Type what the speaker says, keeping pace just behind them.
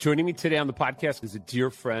Joining me today on the podcast is a dear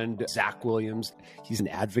friend, Zach Williams. He's an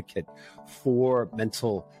advocate for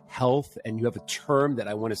mental health, and you have a term that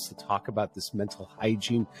I want us to talk about, this mental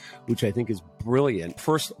hygiene, which I think is brilliant.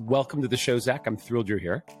 First, welcome to the show, Zach. I'm thrilled you're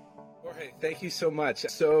here. Jorge, thank you so much.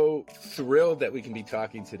 So thrilled that we can be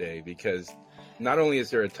talking today, because not only is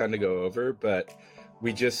there a ton to go over, but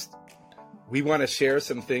we want to share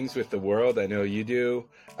some things with the world. I know you do.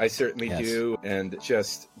 I certainly do. And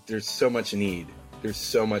just, there's so much need. There's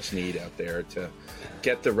so much need out there to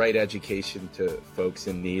get the right education to folks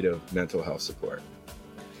in need of mental health support.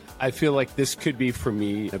 I feel like this could be, for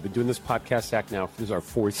me, I've been doing this podcast, Zach, now. This is our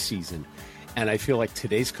fourth season. And I feel like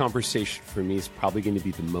today's conversation for me is probably going to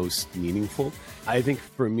be the most meaningful. I think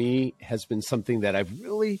for me has been something that I've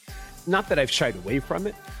really, not that I've shied away from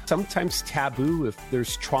it, sometimes taboo if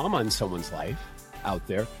there's trauma in someone's life out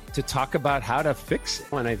there, to talk about how to fix it.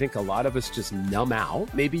 And I think a lot of us just numb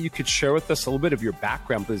out. Maybe you could share with us a little bit of your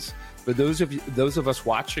background, because for those of us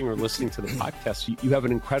watching or listening to the podcast, you have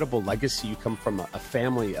an incredible legacy. You come from a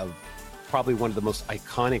family of probably one of the most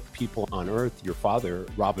iconic people on earth, your father,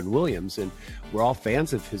 Robin Williams, and we're all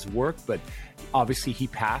fans of his work, but obviously he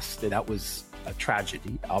passed, and that was a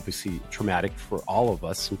tragedy, obviously traumatic for all of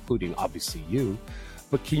us, including obviously you.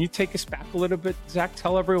 But can you take us back a little bit, Zach?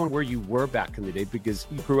 Tell everyone where you were back in the day, because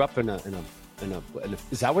you grew up in a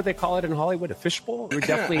is that what they call it in Hollywood? A fishbowl? You're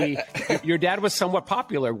definitely, your dad was somewhat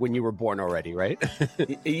popular when you were born already, right?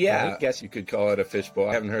 Yeah, Right? I guess you could call it a fishbowl.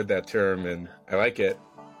 I haven't heard that term, and I like it.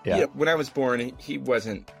 Yeah. When I was born, he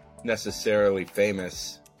wasn't necessarily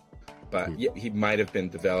famous, but he might have been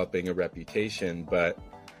developing a reputation. But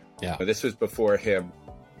this was before him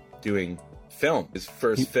doing film. His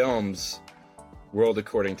first films, World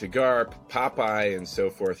According to Garp, Popeye, and so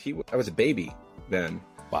forth. I was a baby then.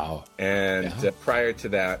 Wow. And prior to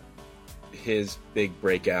that, his big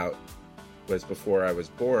breakout was before I was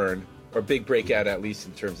born, or big breakout at least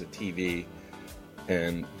in terms of TV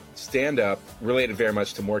and stand-up, related very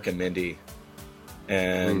much to Mork and Mindy,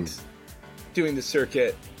 and doing the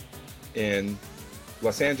circuit in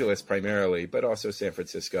Los Angeles primarily, but also San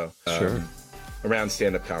Francisco, around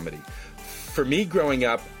stand-up comedy. For me growing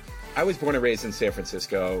up, I was born and raised in San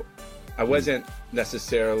Francisco. I wasn't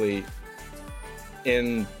necessarily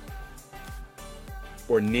in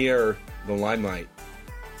or near the limelight.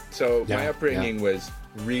 So my upbringing was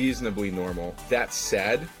reasonably normal. That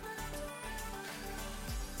said,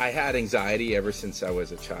 I had anxiety ever since I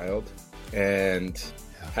was a child, and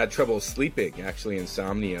had trouble sleeping. Actually,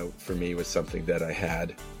 insomnia for me was something that I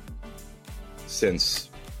had since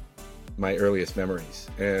my earliest memories.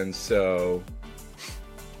 And so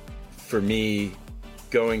for me,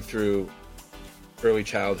 going through early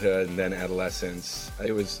childhood and then adolescence,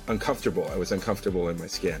 it was uncomfortable. I was uncomfortable in my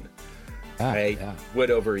skin. I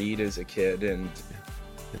would overeat as a kid, and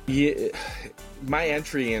my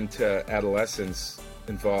entry into adolescence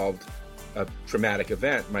involved a traumatic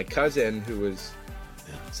event. My cousin, who was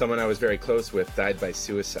someone I was very close with, died by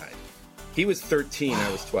suicide. He was 13,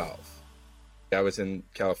 I was 12. I was in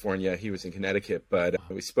California, he was in Connecticut, but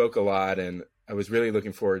we spoke a lot, and I was really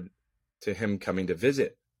looking forward to him coming to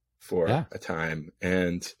visit for a time.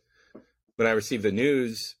 And when I received the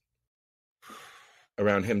news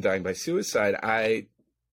around him dying by suicide, I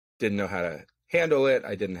didn't know how to handle it.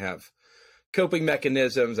 I didn't have coping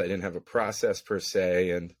mechanisms. I didn't have a process per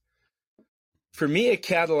se. And for me, it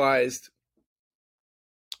catalyzed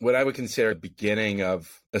what I would consider the beginning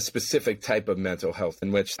of a specific type of mental health,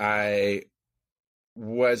 in which I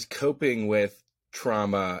was coping with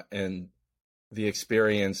trauma and the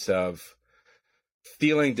experience of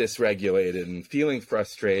feeling dysregulated and feeling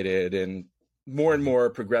frustrated and more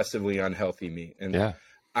progressively unhealthy me. And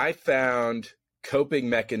I found coping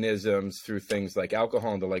mechanisms through things like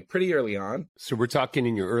alcohol and the like pretty early on. So we're talking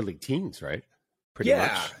in your early teens, right? Pretty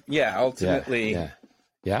much. Yeah. Ultimately,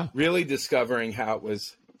 really discovering how it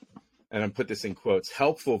was, and I put this in quotes,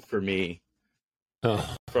 helpful for me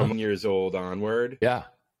from years old onward. Yeah.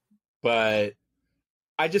 But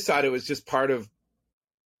I just thought it was just part of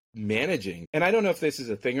managing. And I don't know if this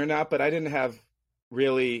is a thing or not, but I didn't have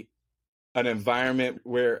really an environment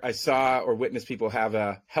where I saw or witnessed people have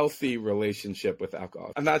a healthy relationship with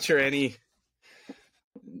alcohol. I'm not sure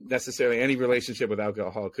necessarily any relationship with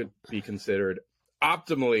alcohol could be considered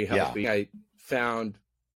optimally healthy. I found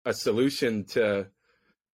a solution to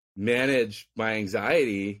manage my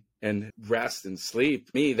anxiety and rest and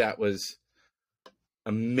sleep. For me, that was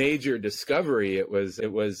a major discovery. It was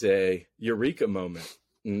a eureka moment.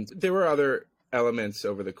 And there were other elements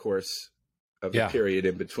over the course of the period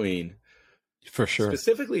in between. For sure.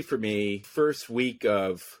 Specifically for me, first week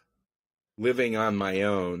of living on my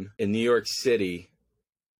own in New York City,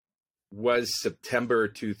 was September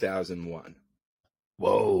 2001.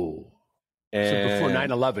 Whoa. And So before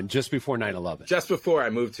 9/11, just before 9/11. just before I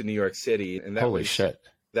moved to New York City. And Holy shit.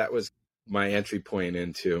 That was my entry point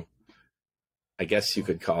into, I guess you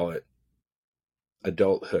could call it,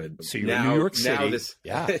 adulthood. So you're in New York City.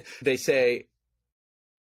 Yeah. They say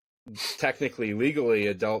technically, legally,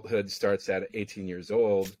 adulthood starts at 18 years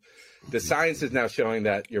old. The science is now showing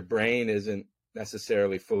that your brain isn't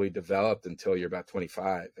necessarily fully developed until you're about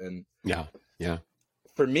 25. And yeah.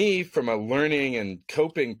 for me, from a learning and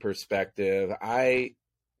coping perspective, I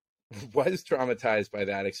was traumatized by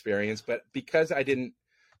that experience. But because I didn't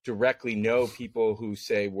directly know people who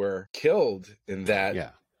say were killed in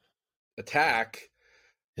that attack,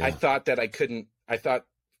 I thought that I thought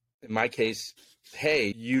in my case,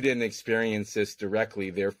 hey, you didn't experience this directly,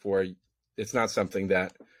 therefore it's not something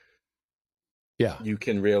that you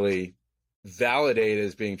can really validate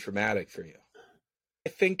as being traumatic for you. I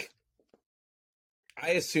think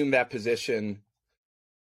I assumed that position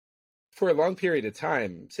for a long period of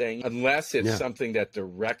time, saying unless it's something that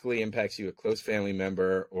directly impacts you, a close family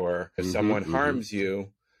member, or if someone harms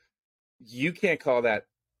you, you can't call that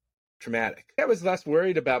traumatic. I was less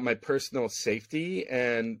worried about my personal safety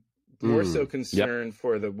and more so concerned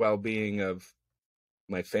for the well-being of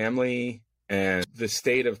my family and the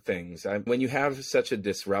state of things. When you have such a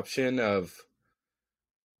disruption of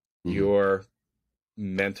your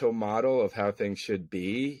mental model of how things should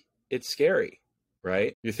be, it's scary,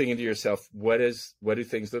 right? You're thinking to yourself, what do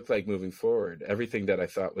things look like moving forward? Everything that I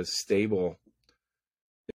thought was stable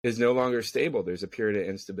is no longer stable. There's a period of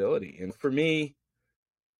instability. And for me,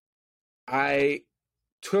 I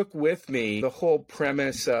took with me the whole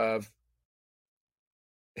premise of,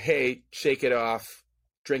 hey, shake it off,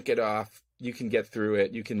 drink it off. You can get through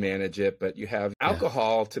it. You can manage it, but you have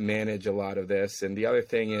alcohol to manage a lot of this. And the other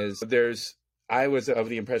thing is I was of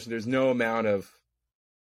the impression there's no amount of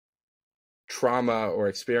trauma or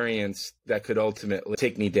experience that could ultimately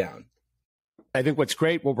take me down. I think what's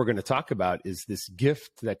great, what we're going to talk about is this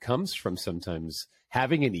gift that comes from sometimes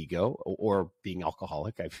having an ego or being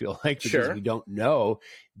alcoholic, I feel like, because we don't know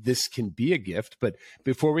this can be a gift. But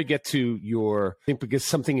before we get to I think because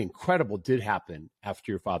something incredible did happen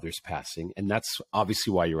after your father's passing, and that's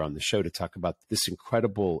obviously why you're on the show, to talk about this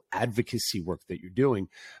incredible advocacy work that you're doing.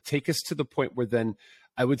 Take us to the point where then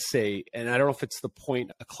I would say, and I don't know if it's the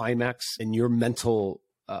point, a climax in your mental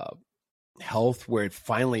health where it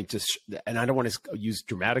finally just, and I don't want to use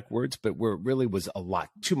dramatic words, but where it really was a lot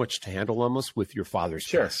too much to handle almost with your father's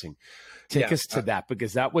passing. Take us to that,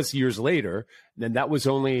 because that was years later. Then that was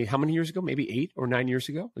only how many years ago? Maybe 8 or 9 years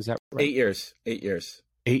ago. Is that right? 8 years. 8 years.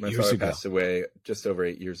 8 My years father ago. passed away just over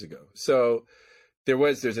 8 years ago. So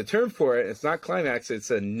there's a term for it. It's not climax. It's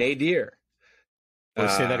a nadir.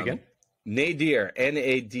 Say that again. Nadir,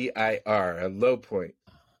 Nadir, a low point.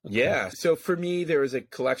 Okay. Yeah. So for me, there was a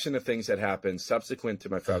collection of things that happened subsequent to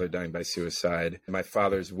my father dying by suicide. My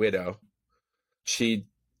father's widow, she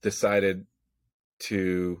decided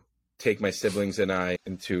to take my siblings and I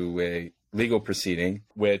into a legal proceeding,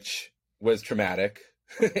 which was traumatic.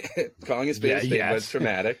 Calling a spade was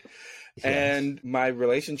traumatic. And my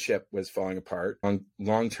relationship was falling apart.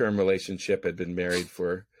 Long-term relationship, had been married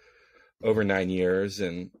for over 9 years,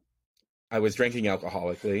 and I was drinking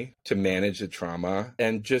alcoholically to manage the trauma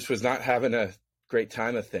and just was not having a great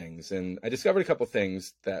time of things. And I discovered a couple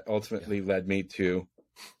things that ultimately led me to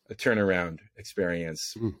a turnaround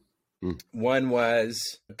experience. One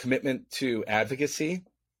was a commitment to advocacy.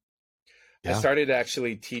 I started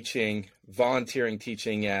actually volunteering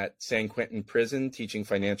teaching at San Quentin Prison, teaching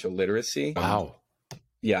financial literacy. Wow.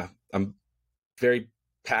 Yeah. I'm very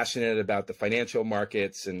passionate about the financial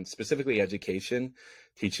markets and specifically education,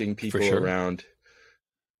 teaching people around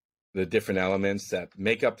the different elements that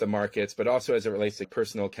make up the markets, but also as it relates to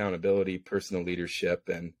personal accountability, personal leadership,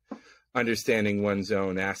 and understanding one's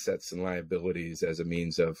own assets and liabilities as a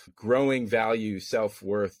means of growing value,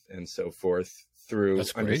 self-worth, and so forth through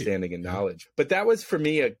understanding and knowledge. But that was for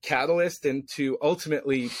me a catalyst into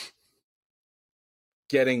ultimately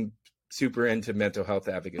getting super into mental health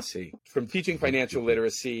advocacy. From teaching financial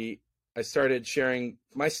literacy, I started sharing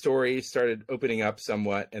my story, started opening up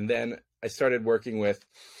somewhat, and then I started working with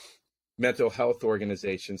mental health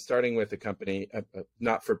organizations, starting with a company, a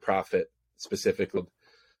not-for-profit specifically,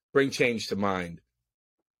 Bring Change to Mind,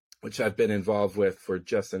 which I've been involved with for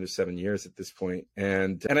just under 7 years at this point.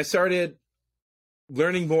 And I started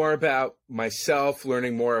learning more about myself,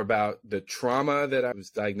 learning more about the trauma that I was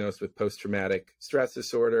diagnosed with post-traumatic stress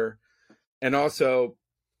disorder, and also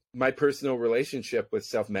my personal relationship with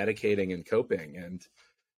self-medicating and coping, and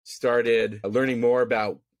started learning more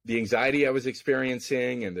about the anxiety I was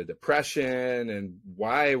experiencing and the depression and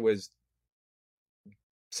why I was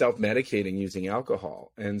self-medicating using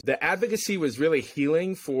alcohol. And the advocacy was really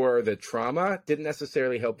healing for the trauma, didn't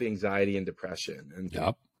necessarily help the anxiety and depression. And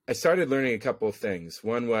Yep. I started learning a couple of things.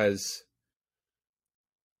 One was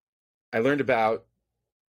I learned about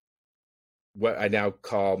what I now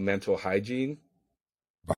call mental hygiene,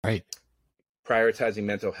 Right. prioritizing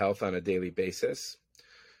mental health on a daily basis.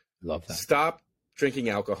 Love that. Stopped drinking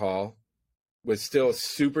alcohol, was still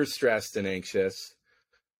super stressed and anxious.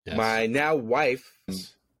 Yes. My now wife,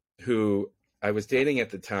 who I was dating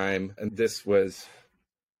at the time, and this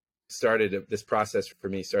process for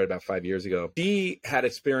me started about 5 years ago. She had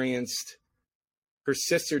experienced her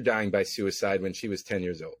sister dying by suicide when she was 10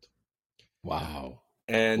 years old. Wow.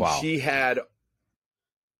 And she had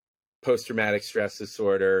post-traumatic stress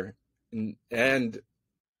disorder and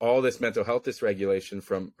all this mental health dysregulation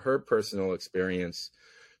from her personal experience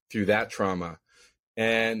through that trauma,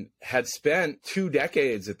 and had spent 2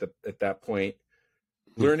 decades at that point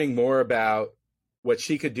learning more about what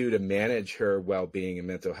she could do to manage her well-being and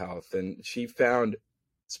mental health. And she found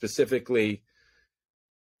specifically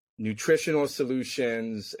nutritional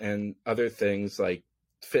solutions and other things like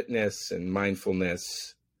fitness and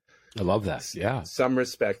mindfulness. I love that. Yeah. Some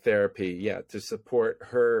respect therapy, to support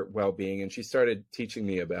her well-being. And she started teaching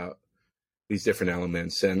me about these different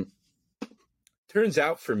elements. And turns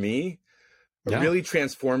out for me, a really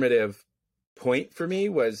transformative point for me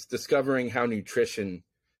was discovering how nutrition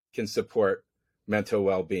can support mental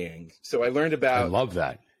well-being. So I learned about... I love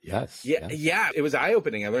that. Yes. Yeah. It was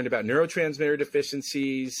eye-opening. I learned about neurotransmitter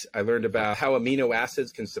deficiencies. I learned about how amino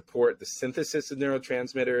acids can support the synthesis of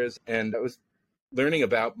neurotransmitters. And I was learning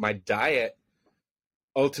about my diet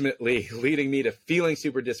ultimately leading me to feeling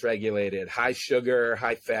super dysregulated, high sugar,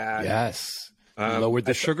 high fat. Yes. You lowered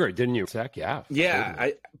the sugar, didn't you, Zach? Yeah. Yeah.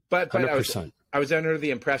 But 100%. I was under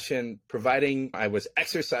the impression, providing I was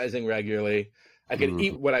exercising regularly, I could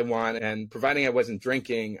eat what I want, and providing I wasn't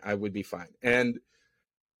drinking, I would be fine. And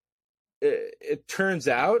it turns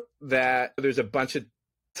out that there's a bunch of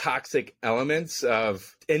toxic elements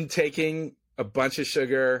of intaking a bunch of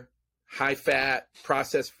sugar, high fat,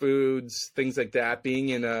 processed foods, things like that, being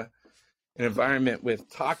in an environment with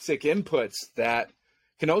toxic inputs that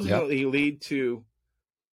can ultimately lead to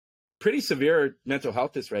pretty severe mental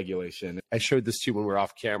health dysregulation. I showed this to you when we were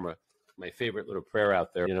off camera. My favorite little prayer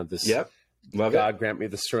out there, this. Yep. Love God it. grant me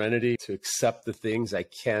the serenity to accept the things I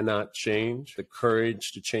cannot change, the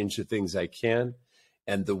courage to change the things I can,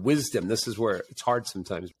 and the wisdom. This is where it's hard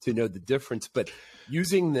sometimes to know the difference, but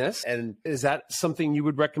using this, and is that something you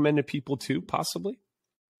would recommend to people too, possibly?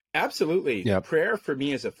 Absolutely. Yeah. Prayer for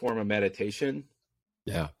me is a form of meditation.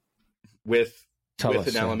 Yeah. With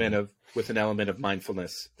an element of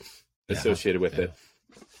mindfulness associated with it.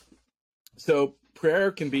 So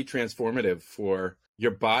prayer can be transformative for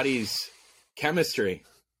your body's chemistry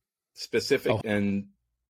specific. And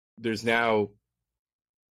there's now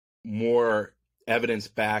more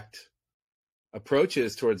evidence-backed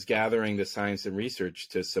approaches towards gathering the science and research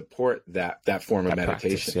to support that form of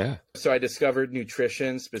meditation. Practice, So I discovered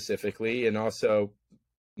nutrition specifically, and also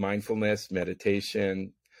mindfulness,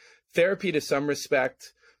 meditation, therapy to some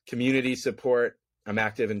respect, community support. I'm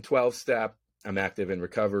active in 12-step. I'm active in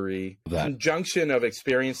recovery. Conjunction of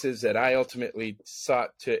experiences that I ultimately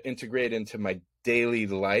sought to integrate into my daily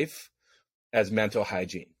life as mental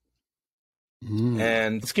hygiene.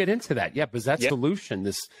 And let's get into that. Yeah, because that solution,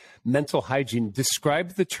 this mental hygiene,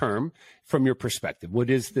 describe the term from your perspective.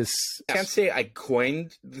 What is this? I can't say I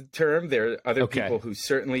coined the term. There are other people who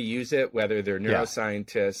certainly use it, whether they're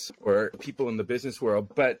neuroscientists or people in the business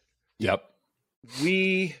world. But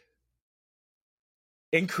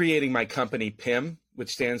in creating my company, PIM, which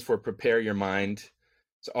stands for Prepare Your Mind.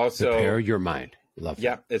 It's also Prepare Your Mind. Love that.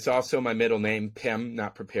 Yeah, it's also my middle name, PIM,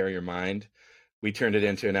 not Prepare Your Mind. We turned it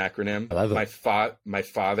into an acronym. I love it. My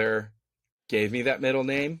father gave me that middle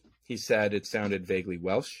name. He said it sounded vaguely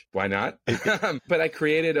Welsh. Why not? But I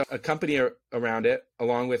created a company around it,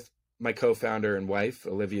 along with my co-founder and wife,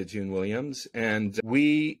 Olivia June Williams. And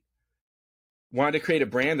we wanted to create a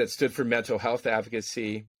brand that stood for mental health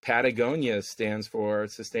advocacy. Patagonia stands for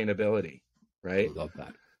sustainability, right? I love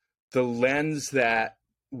that. The lens that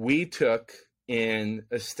we took in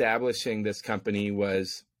establishing this company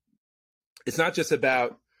was, it's not just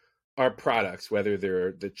about our products, whether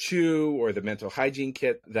they're the chew or the mental hygiene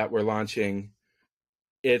kit that we're launching.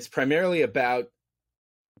 It's primarily about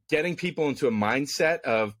getting people into a mindset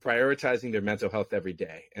of prioritizing their mental health every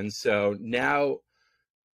day. And so now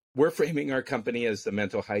we're framing our company as the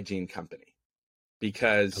mental hygiene company.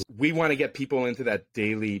 because we want to get people into that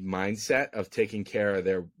daily mindset of taking care of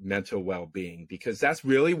their mental well-being, because that's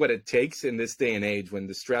really what it takes in this day and age when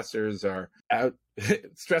the stressors are out.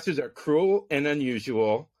 Stressors are cruel and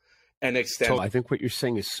unusual and extensive. I think what you're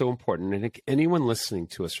saying is so important. And I think anyone listening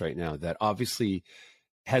to us right now that obviously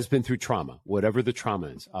has been through trauma, whatever the trauma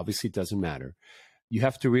is, obviously it doesn't matter. You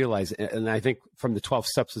have to realize, and I think from the 12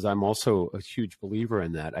 steps, as I'm also a huge believer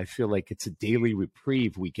in that, I feel like it's a daily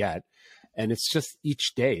reprieve we get. And it's just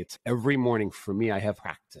each day, it's every morning for me, I have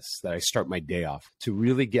practice that I start my day off to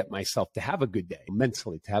really get myself to have a good day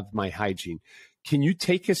mentally, to have my hygiene. Can you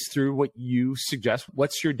take us through what you suggest?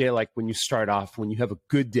 What's your day like when you start off, when you have a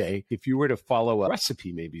good day? If you were to follow a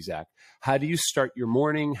recipe, maybe, Zach, how do you start your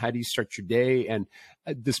morning? How do you start your day? And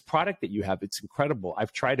this product that you have, it's incredible.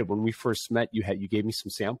 I've tried it. When we first met, you gave me some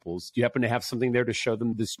samples. Do you happen to have something there to show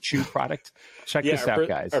them this chew product? Check this out,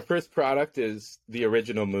 guys. Our first product is the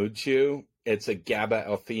original Mood Chew. It's a GABA,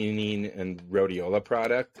 L-theanine, and rhodiola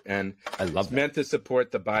product. And I love it's meant to support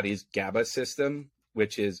the body's GABA system,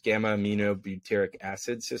 which is gamma-aminobutyric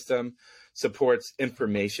acid system, supports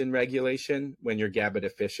information regulation. When you're GABA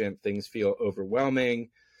deficient, things feel overwhelming.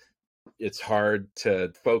 It's hard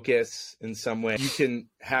to focus in some way. You can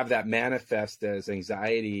have that manifest as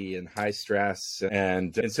anxiety and high stress.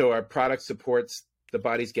 And so our product supports the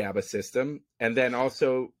body's GABA system. And then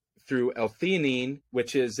also through L-theanine,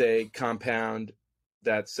 which is a compound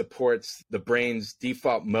that supports the brain's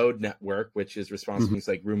default mode network, which is responsible for things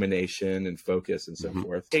like rumination and focus and so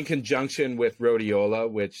forth, in conjunction with rhodiola,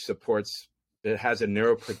 which it has a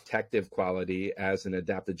neuroprotective quality as an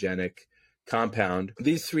adaptogenic compound.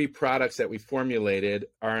 These three products that we formulated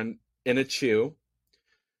are in a chew.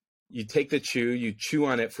 You take the chew, you chew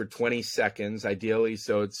on it for 20 seconds, ideally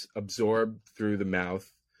so it's absorbed through the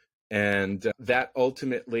mouth. And that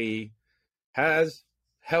ultimately has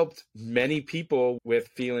helped many people with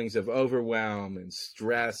feelings of overwhelm and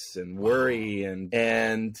stress and worry.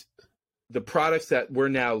 And the products that we're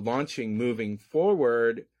now launching moving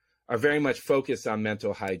forward are very much focused on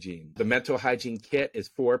mental hygiene. The mental hygiene kit is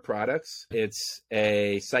 4 products. It's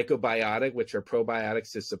a psychobiotic, which are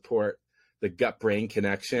probiotics to support the gut-brain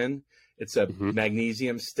connection. It's a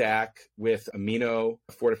magnesium stack with amino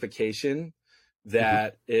fortification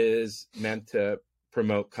that is meant to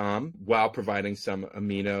promote calm while providing some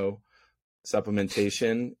amino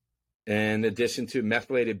supplementation, in addition to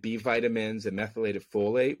methylated B vitamins and methylated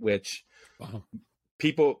folate, which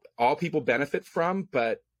all people benefit from,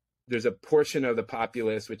 but there's a portion of the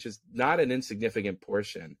populace, which is not an insignificant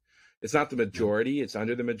portion. It's not the majority, it's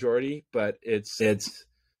under the majority, but it's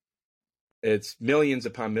millions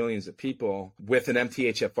upon millions of people with an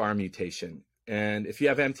MTHFR mutation. And if you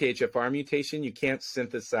have MTHFR mutation, you can't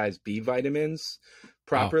synthesize B vitamins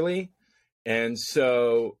properly. And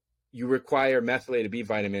so you require methylated B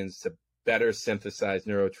vitamins to better synthesize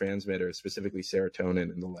neurotransmitters, specifically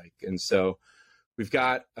serotonin and the like. And so we've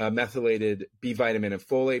got a methylated B vitamin and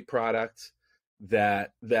folate product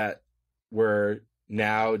that we're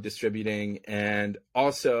now distributing. And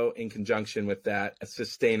also in conjunction with that, a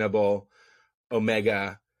sustainable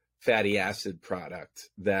omega fatty acid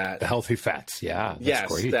product that the healthy fats. Yeah. Yes.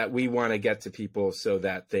 Great. That we want to get to people so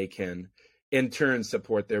that they can in turn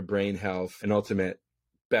support their brain health and ultimate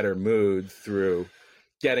better mood through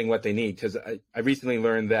getting what they need. Because I recently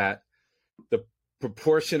learned that the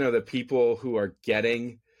proportion of the people who are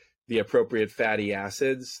getting the appropriate fatty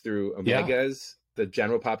acids through omegas, the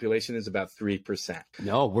general population is about 3%.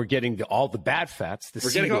 No, we're getting all the bad fats.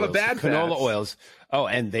 We're getting all the bad canola oils. Oh,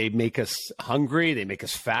 and they make us hungry. They make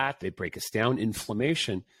us fat. They break us down,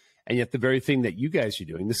 inflammation. And yet the very thing that you guys are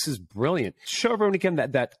doing, this is brilliant. Show everyone again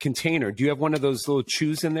that container. Do you have one of those little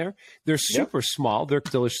chews in there? They're super small. They're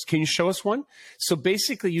delicious. Can you show us one? So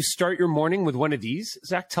basically you start your morning with one of these.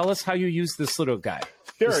 Zach, tell us how you use this little guy.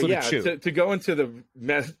 Sure, yeah. To go into the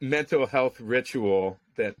mental health ritual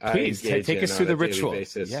that Please, I engage take in us through the ritual.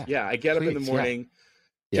 Basis. Yeah, I get up in the morning,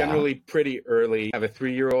 generally pretty early. I have a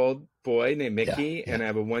 3-year-old boy named Mickey, and I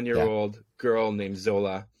have a 1-year-old girl named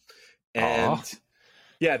Zola. And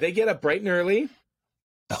they get up bright and early,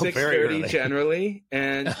 6:30 generally,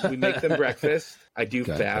 and we make them breakfast. I do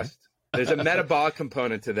fast. There's a metabolic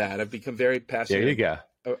component to that. I've become very passionate. There you go.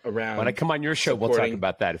 Around when I come on your show, we'll talk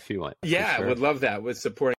about that if you want. Yeah, I would love that, with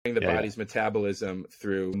supporting the body's metabolism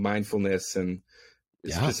through mindfulness and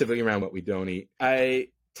specifically around what we don't eat. I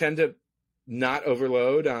tend to not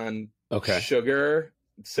overload on sugar,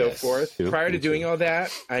 so forth. Prior to doing all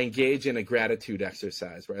that, I engage in a gratitude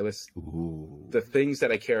exercise where I list the things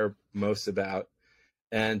that I care most about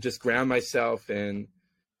and just ground myself in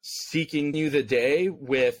seeking the day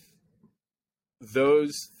with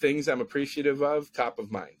those things I'm appreciative of top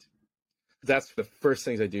of mind. That's the first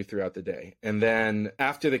things I do throughout the day. And then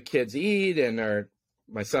after the kids eat and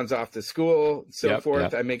my son's off to school and so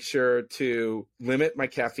forth, I make sure to limit my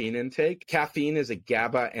caffeine intake. Caffeine is a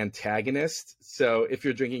GABA antagonist. So if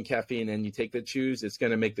you're drinking caffeine and you take the chews, it's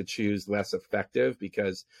going to make the chews less effective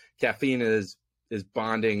because caffeine is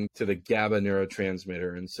bonding to the GABA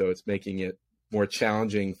neurotransmitter. And so it's making it more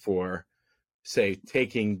challenging for, say,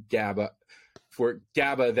 taking GABA, for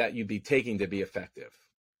GABA that you'd be taking to be effective.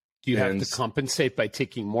 Do you have to compensate by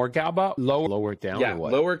taking more GABA? Lower it down? Yeah, or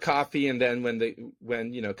what? lower coffee, and then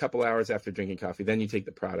when a couple hours after drinking coffee, then you take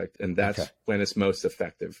the product, and that's when it's most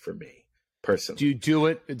effective for me personally. Do you do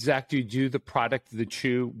it, Zach? Do you do the product, the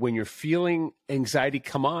chew, when you're feeling anxiety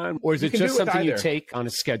come on, or is it just something you take on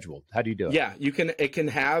a schedule? How do you do it? Yeah, you can. It can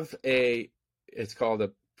have it's called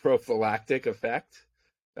a prophylactic effect,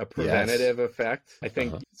 a preventative effect. I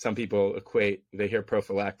think some people they hear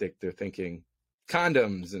prophylactic, they're thinking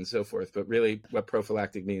condoms and so forth, but really what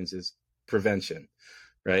prophylactic means is prevention,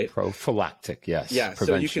 right? Prophylactic, yes. Yeah, prevention.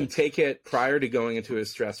 So you can take it prior to going into a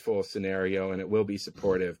stressful scenario and it will be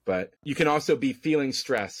supportive, but you can also be feeling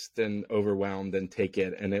stressed and overwhelmed and take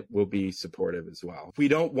it and it will be supportive as well. We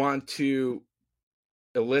don't want to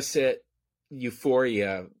elicit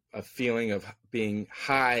euphoria, a feeling of being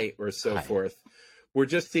high or so forth. We're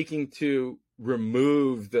just seeking to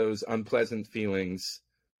remove those unpleasant feelings.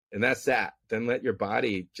 And that's that. Then let your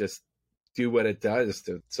body just do what it does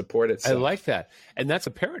to support itself. I like that. And that's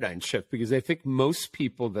a paradigm shift because I think most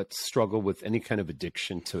people that struggle with any kind of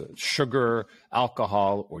addiction to sugar,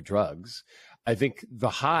 alcohol, or drugs, I think the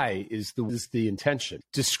high is the intention.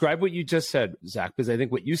 Describe what you just said, Zach, because I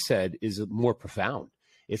think what you said is more profound.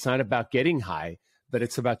 It's not about getting high, but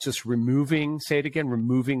it's about just removing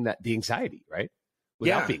the anxiety, right?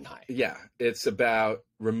 Without being high. Yeah. It's about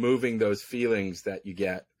removing those feelings that you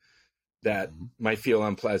get that might feel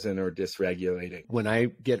unpleasant or dysregulating. When I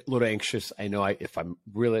get a little anxious, I know if I'm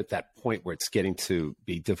really at that point where it's getting to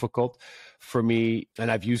be difficult for me,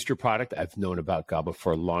 and I've used your product, I've known about GABA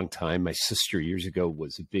for a long time. My sister years ago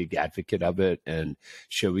was a big advocate of it, and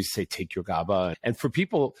she always say, take your GABA. And for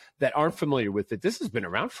people that aren't familiar with it, this has been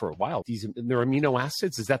around for a while. They're amino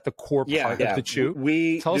acids. Is that the core part of the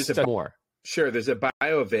chew? Tell us more. Sure. There's a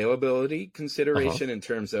bioavailability consideration in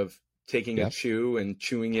terms of taking a chew and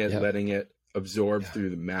chewing it, letting it absorb through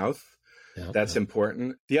the mouth. That's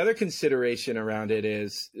important. The other consideration around it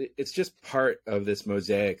is it's just part of this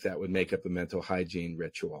mosaic that would make up a mental hygiene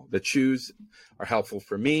ritual. The chews are helpful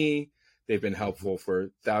for me. They've been helpful for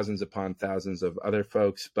thousands upon thousands of other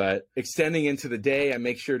folks. But extending into the day, I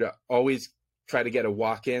make sure to always try to get a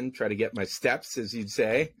walk in, try to get my steps, as you'd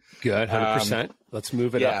say. Good, 100%. Let's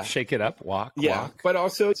move it up, shake it up, walk. But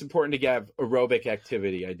also it's important to have aerobic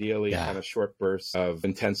activity, ideally kind of short bursts of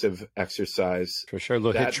intensive exercise. For sure,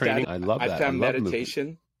 HIIT training. I love that. I found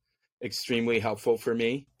meditation extremely helpful for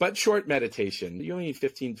me, but short meditation. You only need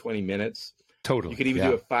 15, 20 minutes. Totally. You could even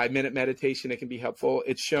do a 5-minute meditation. It can be helpful.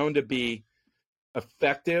 It's shown to be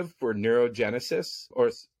effective for neurogenesis,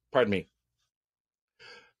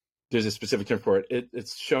 there's a specific term for it.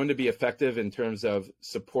 It's shown to be effective in terms of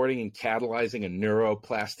supporting and catalyzing a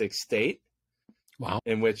neuroplastic state. Wow.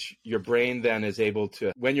 In which your brain then is able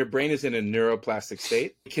to, when your brain is in a neuroplastic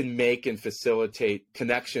state, it can make and facilitate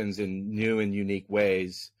connections in new and unique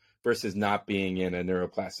ways versus not being in a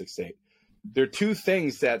neuroplastic state. There are two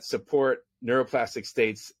things that support neuroplastic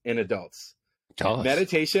states in adults.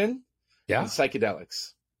 Meditation and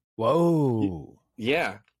psychedelics. Whoa.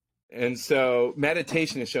 Yeah. And so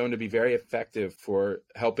meditation is shown to be very effective for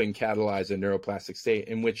helping catalyze a neuroplastic state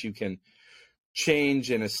in which you can change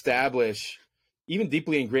and establish even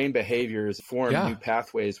deeply ingrained behaviors, form new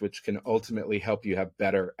pathways, which can ultimately help you have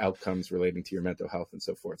better outcomes relating to your mental health and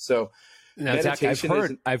so forth. So now, Zach,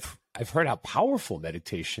 I've heard how powerful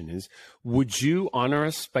meditation is. Would you honor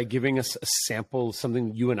us by giving us a sample,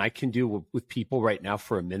 something you and I can do with people right now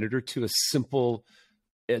for a minute or two, a simple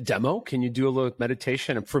demo? Can you do a little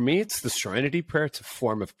meditation? And for me, it's the Serenity Prayer. It's a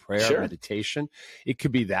form of prayer, meditation. It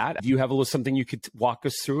could be that. Do you have a little something you could walk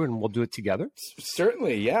us through and we'll do it together?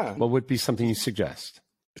 Certainly, yeah. What would be something you suggest?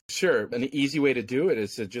 Sure. An easy way to do it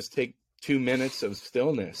is to just take 2 minutes of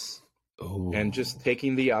stillness and just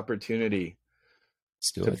taking the opportunity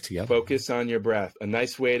to focus on your breath. A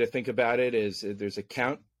nice way to think about it is there's a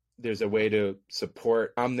count. There's a way to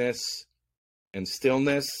support calmness and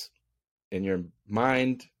stillness in your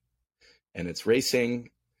mind, and it's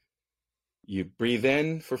racing. You breathe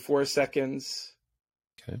in for 4 seconds.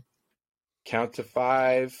 Okay. Count to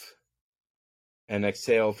 5 and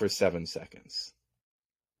exhale for 7 seconds.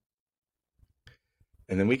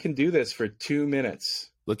 And then we can do this for 2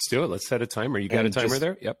 minutes. Let's do it. Let's set a timer. You got a timer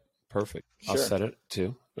there? Yep. Perfect. I'll Sure. set it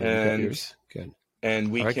too. And Good.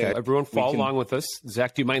 And we All right, can. everyone follow along with us.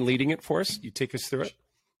 Zach, do you mind leading it for us? You take us through it.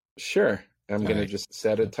 Sure. I'm going right. to just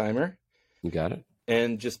set a timer You got it.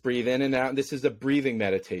 and just breathe in and out. This is a breathing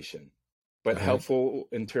meditation, but Right. helpful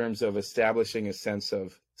in terms of establishing a sense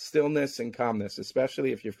of stillness and calmness,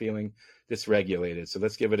 especially if you're feeling dysregulated. So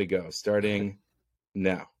let's give it a go, starting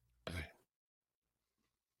now. All right.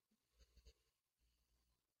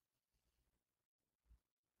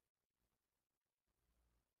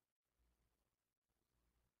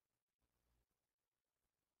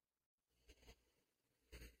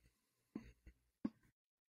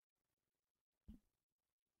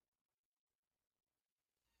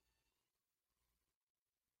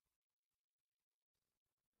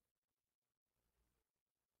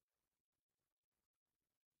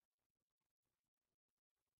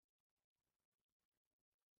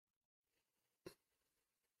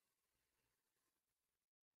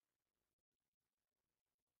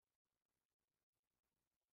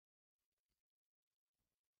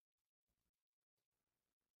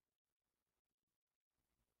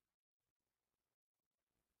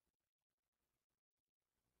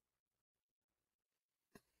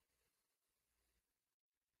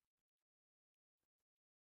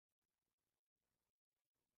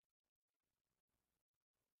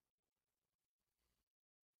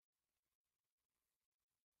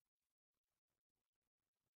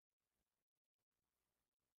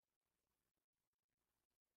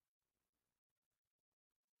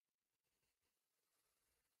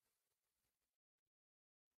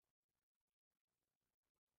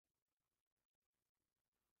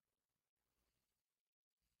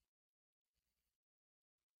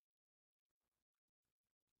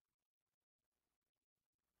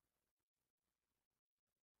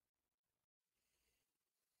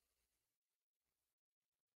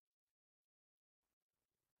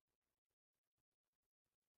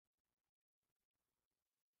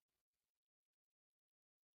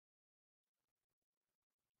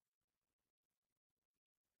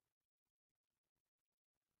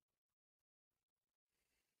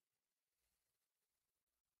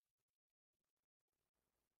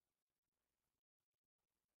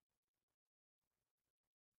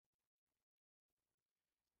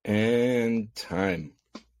 And time.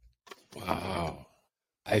 Wow.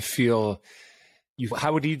 I feel you.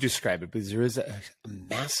 How would you describe it? Because there is a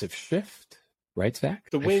massive shift, right, Zach?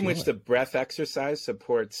 The way in feel which it. the breath exercise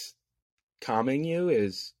supports calming you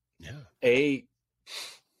is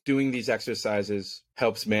doing these exercises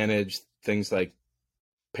helps manage things like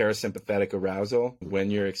parasympathetic arousal. When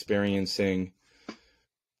you're experiencing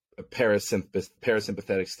a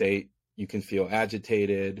parasympathetic state, you can feel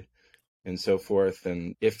agitated and so forth.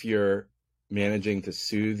 And if you're managing to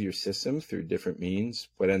soothe your system through different means,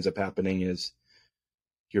 what ends up happening is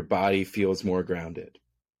your body feels more grounded.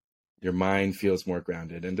 Your mind feels more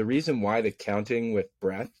grounded. And the reason why the counting with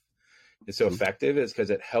breath is so effective is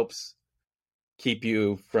because it helps keep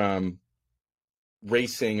you from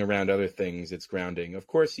racing around other things. It's grounding. Of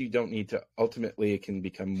course, you don't need to, ultimately, it can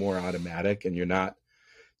become more automatic and you're not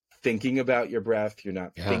thinking about your breath. You're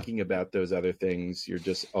not thinking about those other things. You're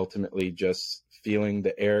just ultimately just feeling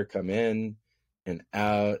the air come in and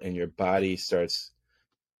out, and your body starts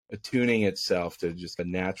attuning itself to just a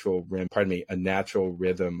natural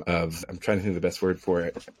rhythm of, I'm trying to think of the best word for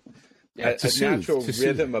it. A natural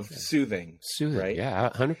rhythm of soothing. Right? Yeah,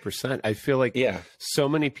 100%. I feel like so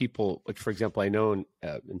many people, like, for example, I know in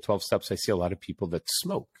 12 Steps, I see a lot of people that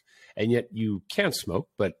smoke, and yet you can smoke,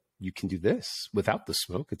 but you can do this without the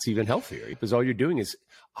smoke. It's even healthier because all you're doing is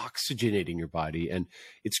oxygenating your body, and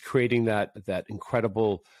it's creating that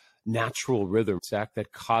incredible natural rhythm, Zach,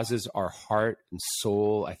 that causes our heart and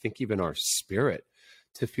soul, I think even our spirit,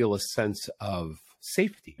 to feel a sense of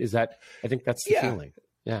safety. I think that's the feeling.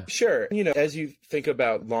 Yeah, sure. You know, as you think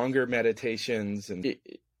about longer meditations, and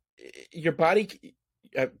your body,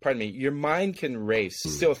 your mind can race,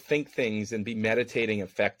 still think things and be meditating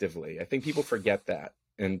effectively. I think people forget that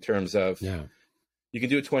in terms of, you can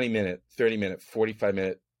do a 20-minute, 30-minute,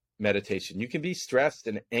 45-minute meditation. You can be stressed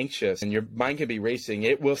and anxious and your mind can be racing.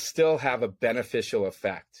 It will still have a beneficial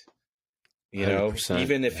effect, you know,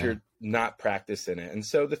 even if you're not practicing it. And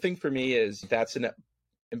so the thing for me is that's an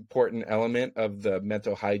important element of the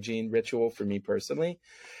mental hygiene ritual for me personally.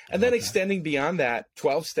 And then extending beyond that,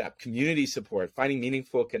 12-step community support, finding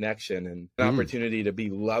meaningful connection and an opportunity to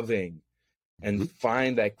be loving and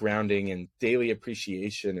find that grounding and daily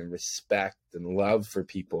appreciation and respect and love for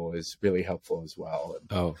people is really helpful as well.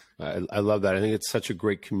 Oh, I love that. I think it's such a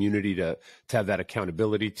great community to have that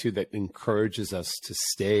accountability to, that encourages us to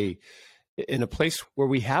stay in a place where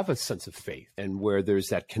we have a sense of faith and where there's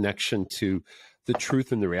that connection to the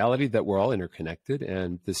truth and the reality that we're all interconnected,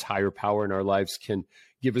 and this higher power in our lives can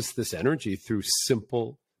give us this energy through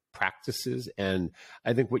simple practices. And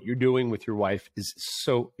I think what you're doing with your wife is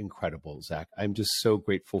so incredible, Zach. I'm just so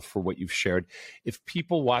grateful for what you've shared. If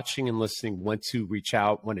people watching and listening want to reach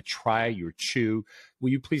out, want to try your chew, will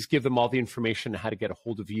you please give them all the information on how to get a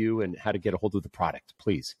hold of you and how to get a hold of the product,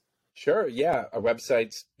 please? Sure. Yeah. Our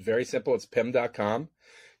website's very simple. It's pim.com.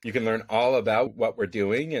 You can learn all about what we're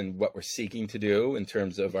doing and what we're seeking to do in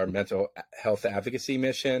terms of our mental health advocacy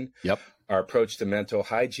mission, our approach to mental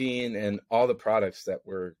hygiene, and all the products that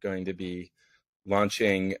we're going to be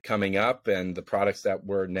launching coming up, and the products that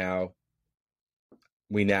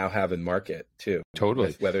we now have in market too.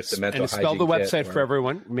 Totally. Whether it's the mental hygiene spell the website for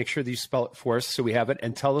everyone. Make sure that you spell it for us so we have it.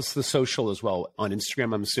 And tell us the social as well, on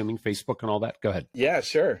Instagram, I'm assuming, Facebook and all that. Go ahead. Yeah,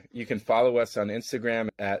 sure. You can follow us on Instagram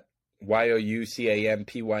at YOUCAMPYM.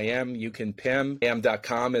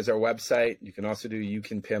 YouCanPim.com is our website. You can also do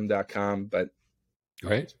YouCanPim.com, but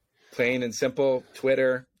right. Plain and simple,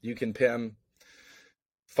 Twitter, YouCanPim.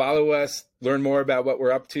 Follow us, learn more about what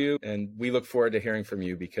we're up to, and we look forward to hearing from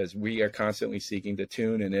you, because we are constantly seeking to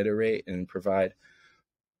tune and iterate and provide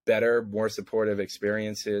better, more supportive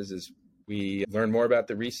experiences as we learn more about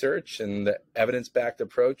the research and the evidence-backed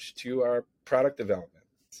approach to our product development.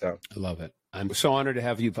 So I love it. I'm so honored to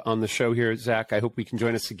have you on the show here, Zach. I hope we can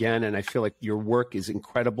join us again. And I feel like your work is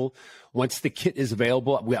incredible. Once the kit is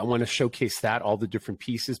available, I want to showcase that, all the different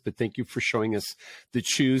pieces. But thank you for showing us the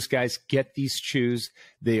chews. Guys, get these chews.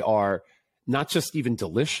 They are not just even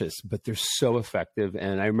delicious, but they're so effective.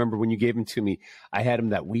 And I remember when you gave them to me, I had them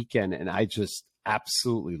that weekend, and I just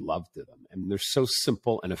absolutely loved them. And they're so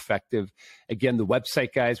simple and effective. Again, the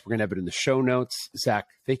website, guys, we're going to have it in the show notes. Zach,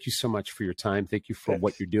 thank you so much for your time. Thank you for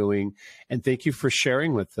what you're doing. And thank you for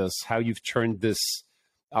sharing with us how you've turned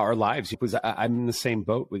our lives. Because I'm in the same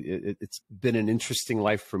boat. It's been an interesting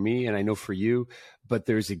life for me, and I know for you, but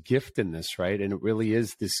there's a gift in this, right? And it really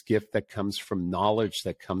is this gift that comes from knowledge,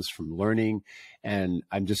 that comes from learning. And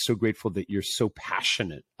I'm just so grateful that you're so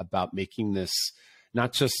passionate about making this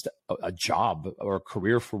not just a job or a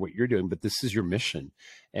career for what you're doing, but this is your mission.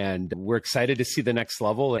 And we're excited to see the next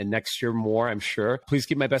level, and next year more, I'm sure. Please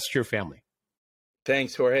give my best to your family.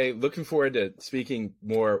 Thanks, Jorge. Looking forward to speaking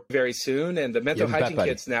more very soon. And the mental hygiene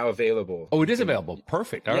kit's now available. Oh, it is available.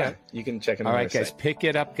 Perfect. All right. You can check it out. All right, guys, pick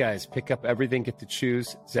it up, guys. Pick up everything, get to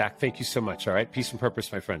choose. Zach, thank you so much. All right. Peace and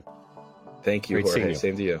purpose, my friend. Thank you, Great Jorge.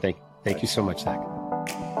 Same to you. Thank you so much, Zach.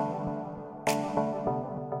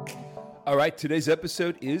 All right, today's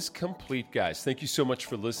episode is complete, guys. Thank you so much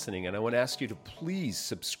for listening. And I want to ask you to please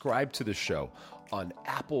subscribe to the show on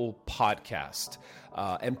Apple Podcast.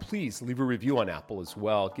 And please leave a review on Apple as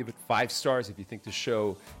well. Give it 5 stars if you think the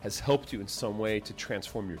show has helped you in some way to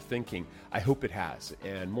transform your thinking. I hope it has.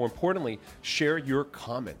 And more importantly, share your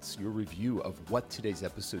comments, your review of what today's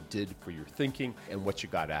episode did for your thinking and what you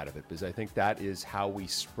got out of it, because I think that is how we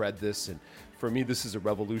spread this. And for me, this is a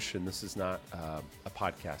revolution. This is not a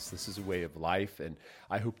podcast. This is a way of life. And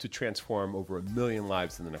I hope to transform over 1 million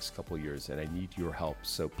lives in the next couple of years. And I need your help.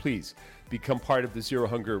 So please become part of the Zero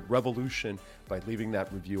Hunger revolution by leaving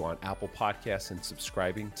that review on Apple Podcasts and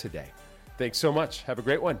subscribing today. Thanks so much. Have a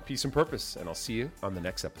great one. Peace and purpose. And I'll see you on the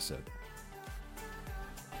next episode.